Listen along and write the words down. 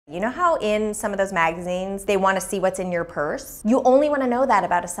You know how in some of those magazines, they want to see what's in your purse? You only want to know that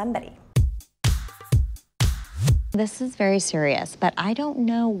about somebody. This is very serious, but I don't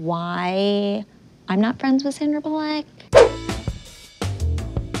know why I'm not friends with Sandra Bullock.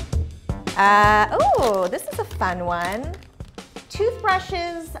 Oh, this is a fun one.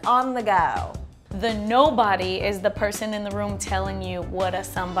 Toothbrushes on the go. The nobody is the person in the room telling you what a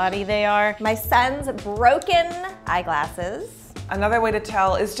somebody they are. My son's broken eyeglasses. Another way to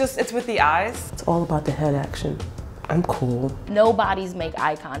tell is it's with the eyes. It's all about the head action. I'm cool. Nobodies make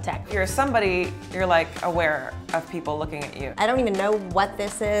eye contact. If you're somebody, you're like aware of people looking at you. I don't even know what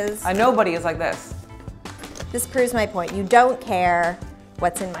this is. A nobody is like this. This proves my point. You don't care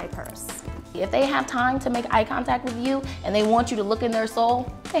what's in my purse. If they have time to make eye contact with you and they want you to look in their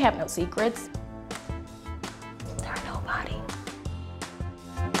soul, they have no secrets.